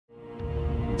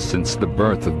Since the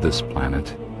birth of this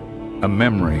planet, a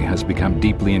memory has become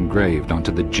deeply engraved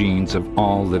onto the genes of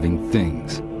all living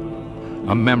things.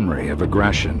 A memory of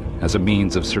aggression as a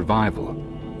means of survival.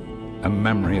 A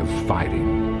memory of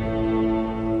fighting.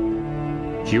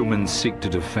 Humans seek to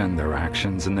defend their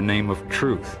actions in the name of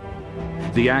truth.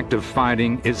 The act of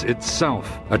fighting is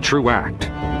itself a true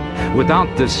act. Without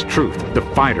this truth, the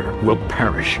fighter will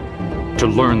perish. To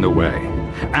learn the way,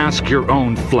 ask your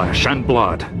own flesh and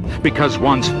blood, because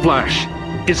one's flesh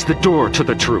is the door to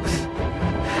the truth.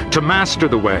 To master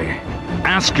the way,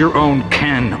 ask your own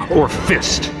ken or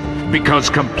fist, because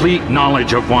complete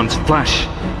knowledge of one's flesh,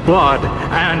 blood,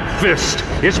 and fist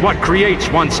is what creates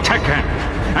one's Tekken,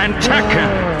 and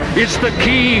Tekken is the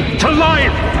key to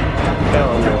life!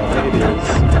 Hell yeah, it is.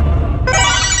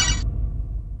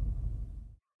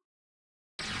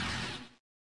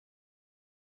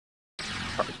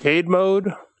 Arcade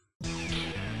mode.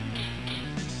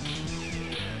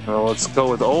 Well, let's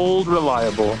go with old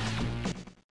reliable.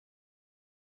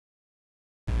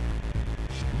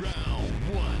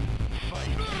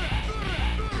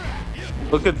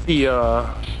 Look at the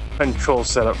control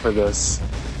setup for this.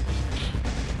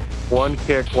 One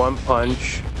kick, one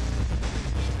punch.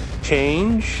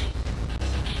 Change.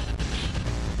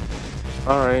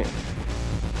 Alright.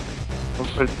 I'll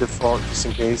put it default just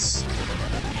in case.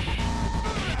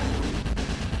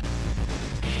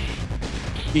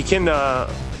 You can, well,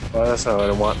 that's not what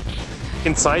I want. You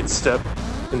can sidestep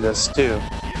in this too.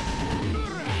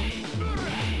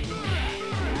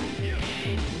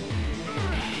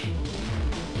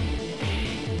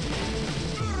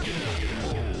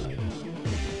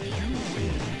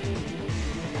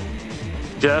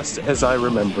 Just as I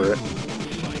remember it.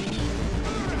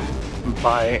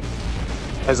 By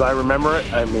as I remember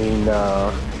it, I mean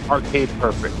arcade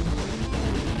perfect.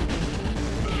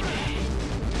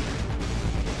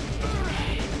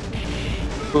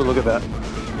 Ooh, look at that. I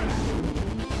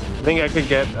think I could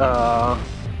get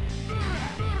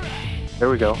there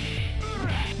we go.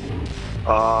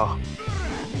 Oh,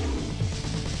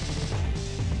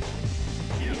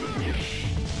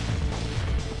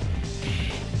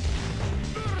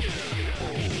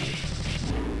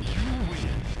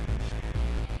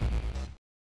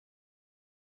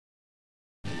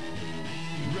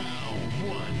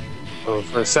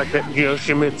 for a second,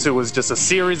 Yoshimitsu was just a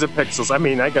series of pixels. I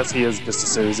mean, I guess he is just a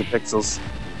series of pixels.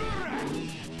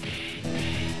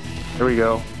 Here we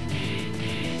go.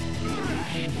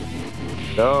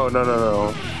 No, no, no,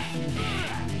 no.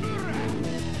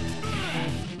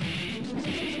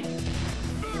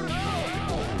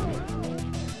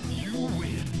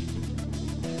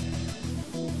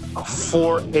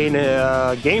 For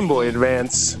a Game Boy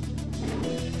Advance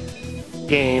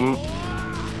game,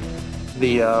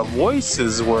 the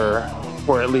voices were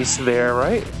at least there,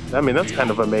 right? I mean, that's kind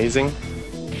of amazing.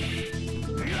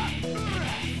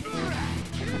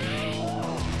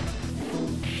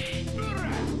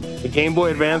 The Game Boy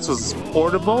Advance was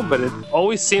portable, but it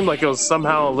always seemed like it was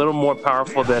somehow a little more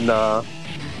powerful than the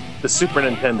Super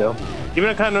Nintendo.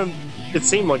 Even it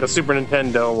seemed like a Super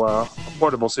Nintendo, a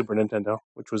portable Super Nintendo,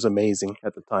 which was amazing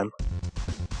at the time.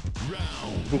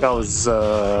 I think I was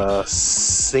a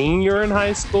senior in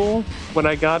high school when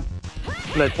I got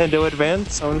Nintendo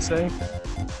Advance, I want to say.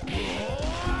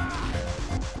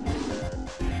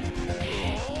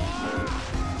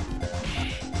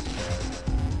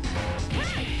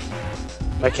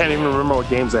 I can't even remember what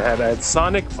games I had. I had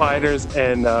Sonic Fighters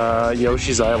and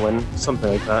Yoshi's Island,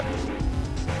 something like that.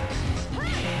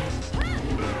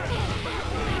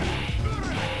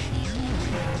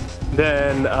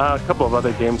 Then a couple of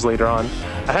other games later on.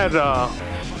 I had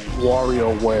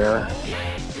WarioWare.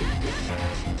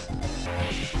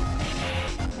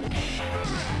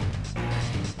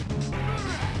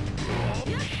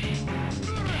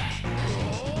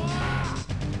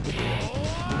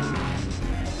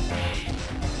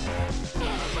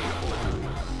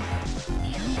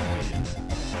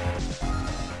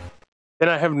 Then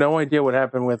I have no idea what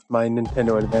happened with my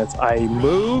Nintendo Advance. I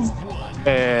moved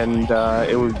and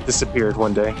it disappeared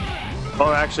one day.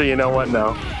 Oh, actually, you know what? No.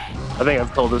 I think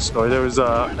I've told this story. There was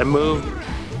I moved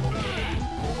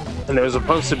and there was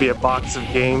supposed to be a box of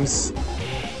games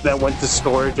that went to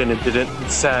storage and it didn't. It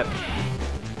sat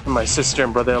in my sister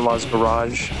and brother-in-law's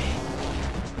garage.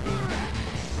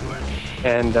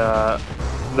 And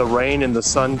the rain and the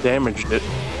sun damaged it.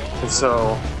 And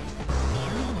so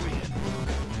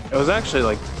it was actually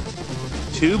like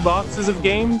 2 boxes of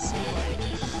games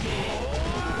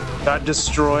got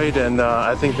destroyed, and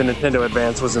I think the Nintendo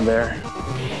Advance was in there.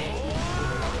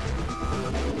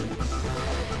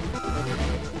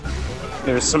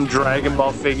 There's some Dragon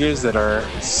Ball figures that are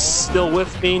still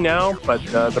with me now, but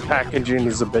the packaging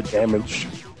is a bit damaged.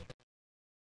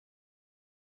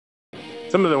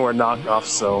 Some of them were knockoffs,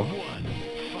 so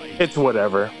it's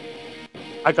whatever.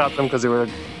 I got them because they were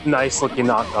nice looking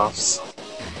knockoffs.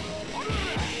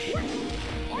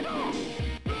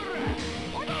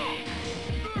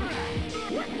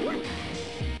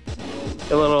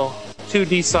 A little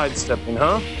 2D sidestepping,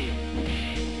 huh?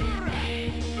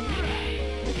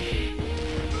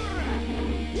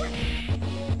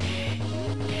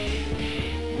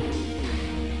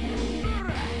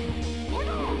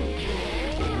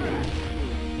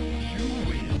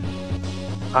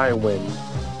 I win.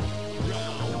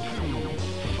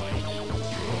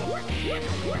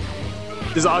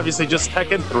 This is obviously just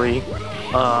Tekken 3,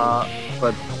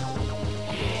 but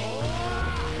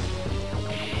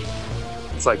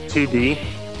it's like 2D.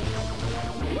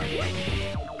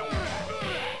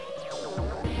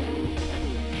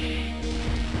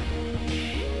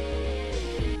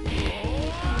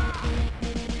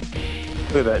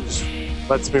 Look at that, just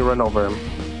lets me run over him.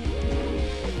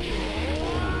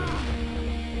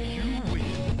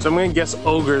 So I'm gonna guess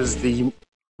Ogre's the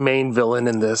main villain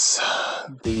in this,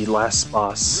 the last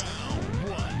boss.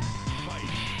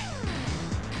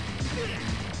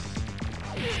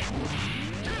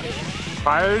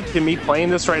 Prior to me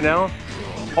playing this right now,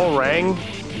 Orang,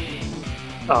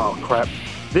 oh crap,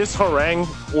 this Orang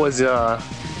was in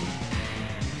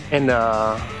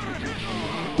a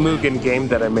Mugen game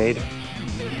that I made.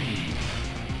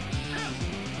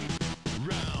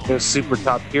 It was super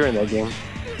top tier in that game.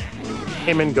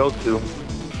 Him and Goku.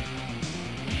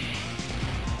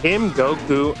 Him,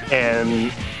 Goku,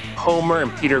 and Homer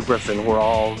and Peter Griffin were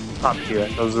all top tier.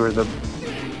 Those were the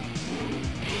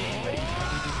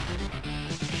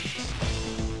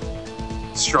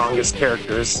strongest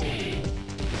characters,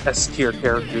 S-tier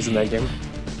characters in that game.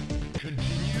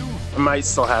 I might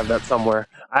still have that somewhere.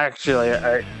 I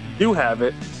do have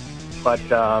it, but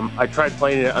I tried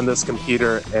playing it on this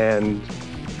computer and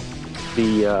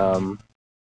the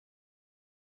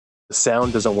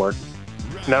sound doesn't work.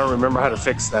 And I don't remember how to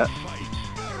fix that.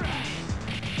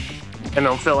 And I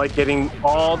don't feel like getting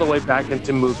all the way back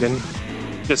into Mugen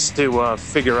just to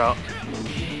figure out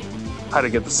how to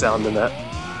get the sound in that.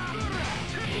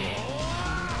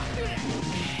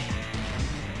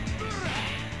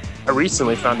 I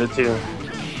recently found it too.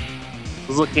 I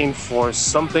was looking for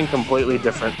something completely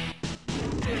different.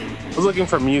 I was looking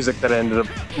for music that I ended up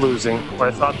losing, or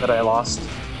I thought that I lost.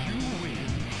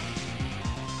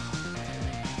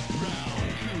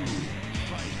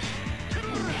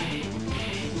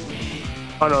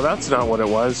 Oh no, that's not what it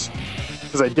was,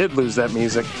 because I did lose that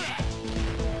music.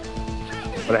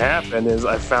 What happened is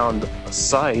I found a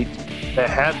site that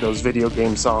had those video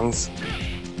game songs.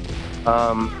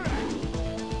 I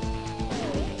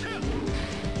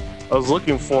was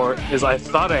looking for is I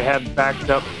thought I had backed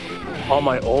up all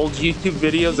my old YouTube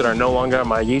videos that are no longer on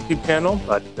my YouTube channel,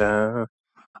 but I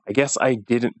guess I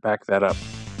didn't back that up.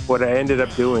 What I ended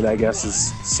up doing, I guess,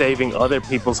 is saving other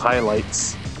people's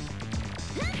highlights.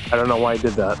 I don't know why I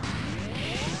did that.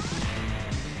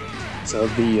 So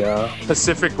the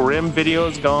Pacific Rim video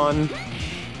is gone.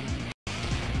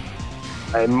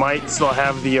 I might still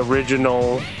have the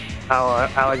original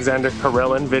Alexander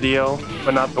Karelin video,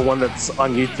 but not the one that's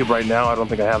on YouTube right now. I don't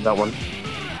think I have that one.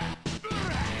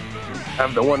 I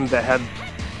have the one that had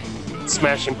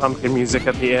Smashing Pumpkin music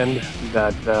at the end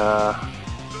that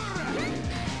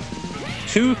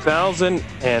 2000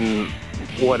 and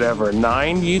whatever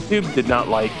 9 YouTube did not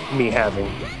like me having,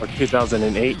 or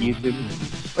 2008 YouTube,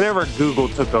 whenever Google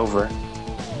took over.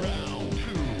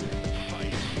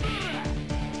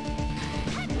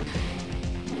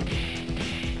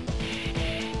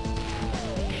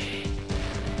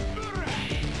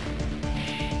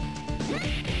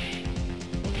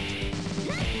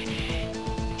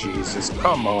 Jesus,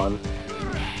 come on.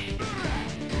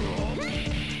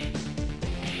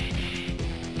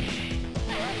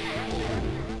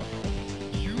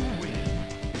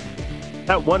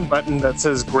 That one button that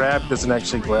says grab doesn't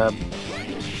actually grab.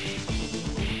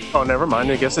 Oh, never mind.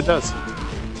 I guess it does.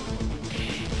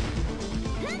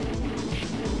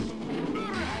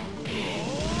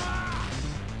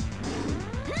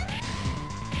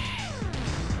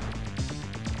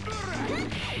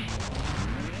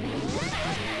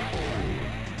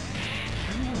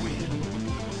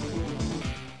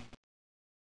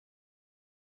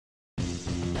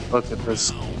 Look at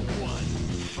this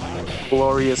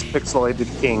glorious pixelated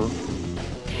king.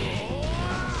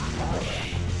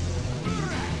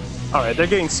 Alright, they're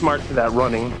getting smart to that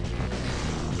running.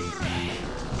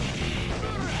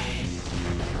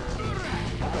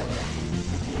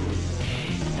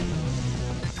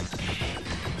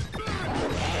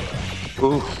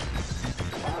 Ooh.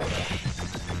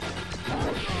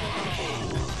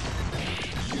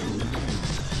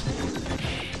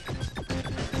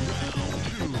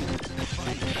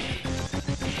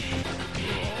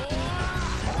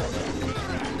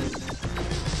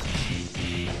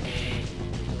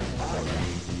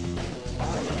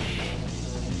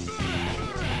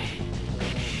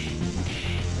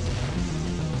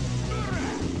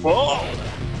 Whoa!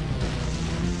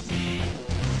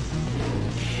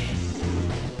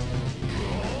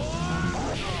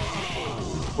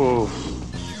 Ooh.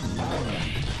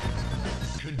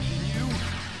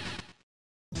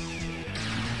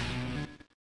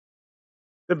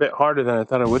 A bit harder than I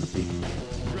thought it would be.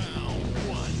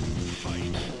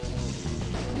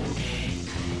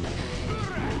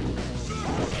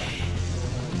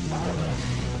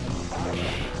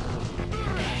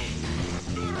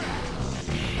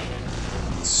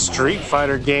 Street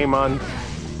Fighter game on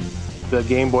the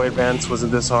Game Boy Advance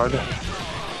wasn't this hard.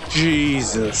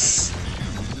 Jesus.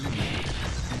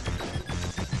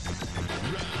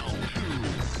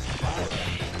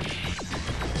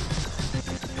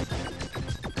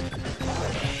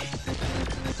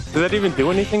 Did that even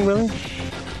do anything, really?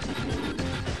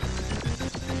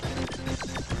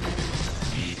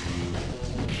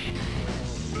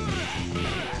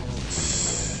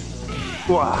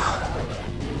 Wow.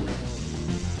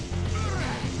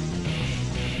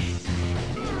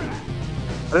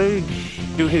 How do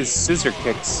he do his scissor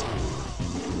kicks?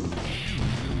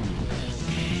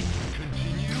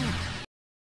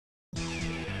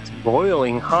 It's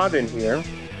boiling hot in here.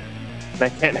 And I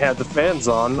can't have the fans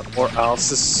on or else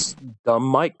this dumb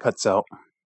mic cuts out.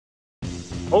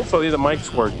 Hopefully the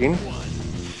mic's working.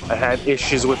 I had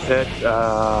issues with it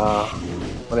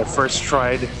when I first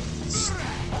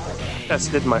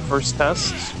tested my first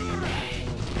test.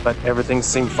 But everything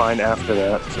seemed fine after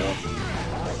that, so.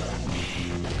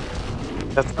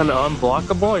 That's an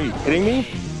unblockable? Are you kidding me?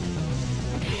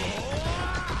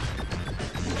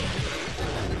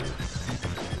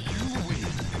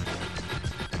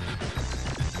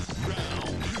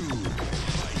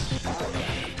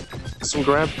 Some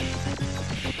grab?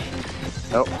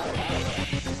 Nope.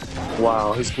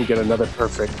 Wow, he's gonna get another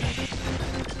perfect.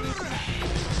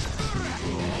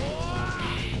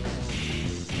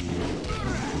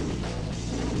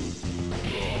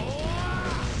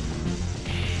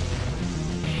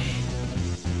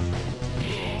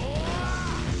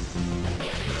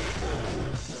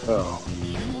 Oh.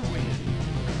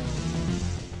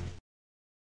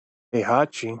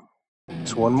 Heihachi.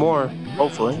 Just one more,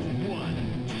 hopefully.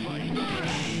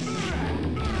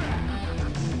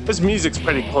 This music's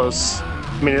pretty close.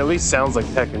 I mean, it at least sounds like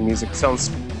Tekken music. Sounds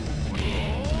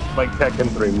like Tekken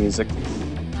 3 music.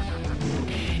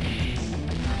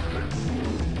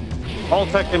 All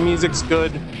Tekken music's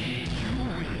good,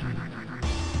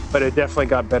 but it definitely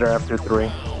got better after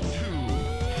 3.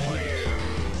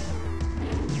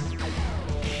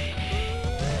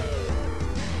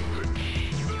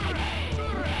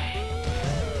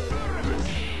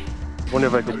 Wonder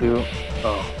if I could do.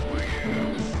 Oh.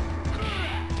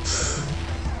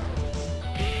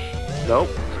 Nope.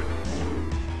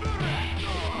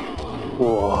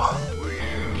 Whoa.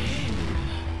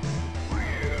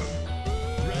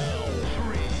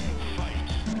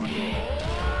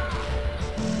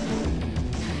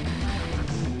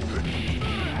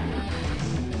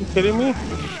 You kidding me?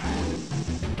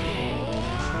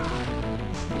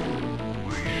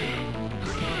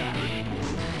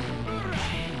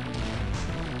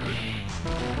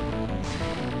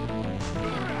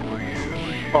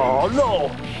 Oh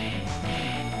no!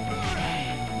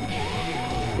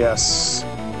 Yes.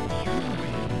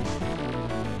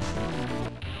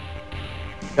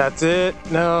 That's it?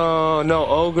 No, no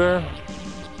Ogre.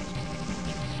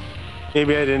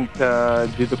 Maybe I didn't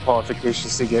do the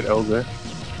qualifications to get Ogre.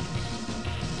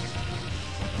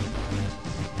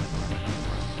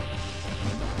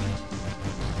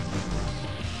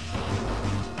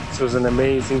 This was an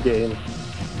amazing game.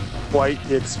 Quite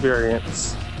the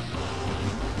experience.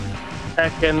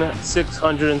 Tekken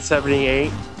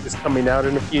 678 is coming out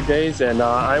in a few days, and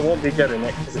I won't be getting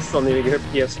it because I still need to get a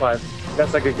PS5. I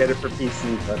guess I could get it for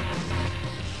PC, but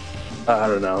I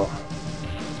don't know.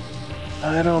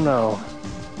 I don't know.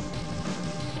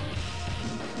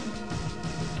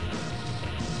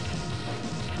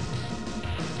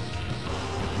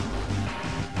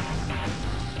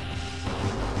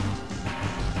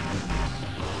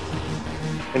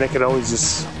 And I could always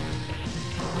just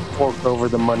fork over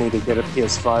the money to get a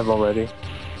PS5 already.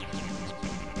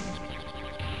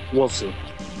 We'll see.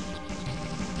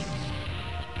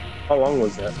 How long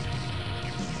was that?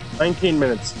 19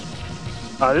 minutes.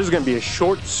 This is going to be a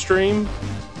short stream.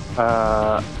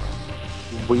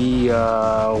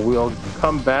 We'll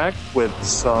come back with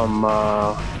some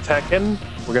Tekken.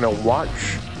 We're going to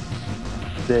watch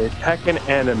the Tekken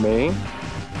anime,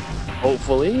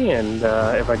 hopefully, and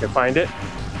if I can find it.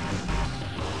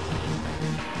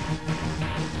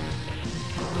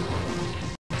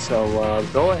 So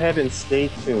go ahead and stay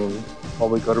tuned while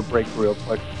we go to break real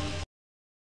quick.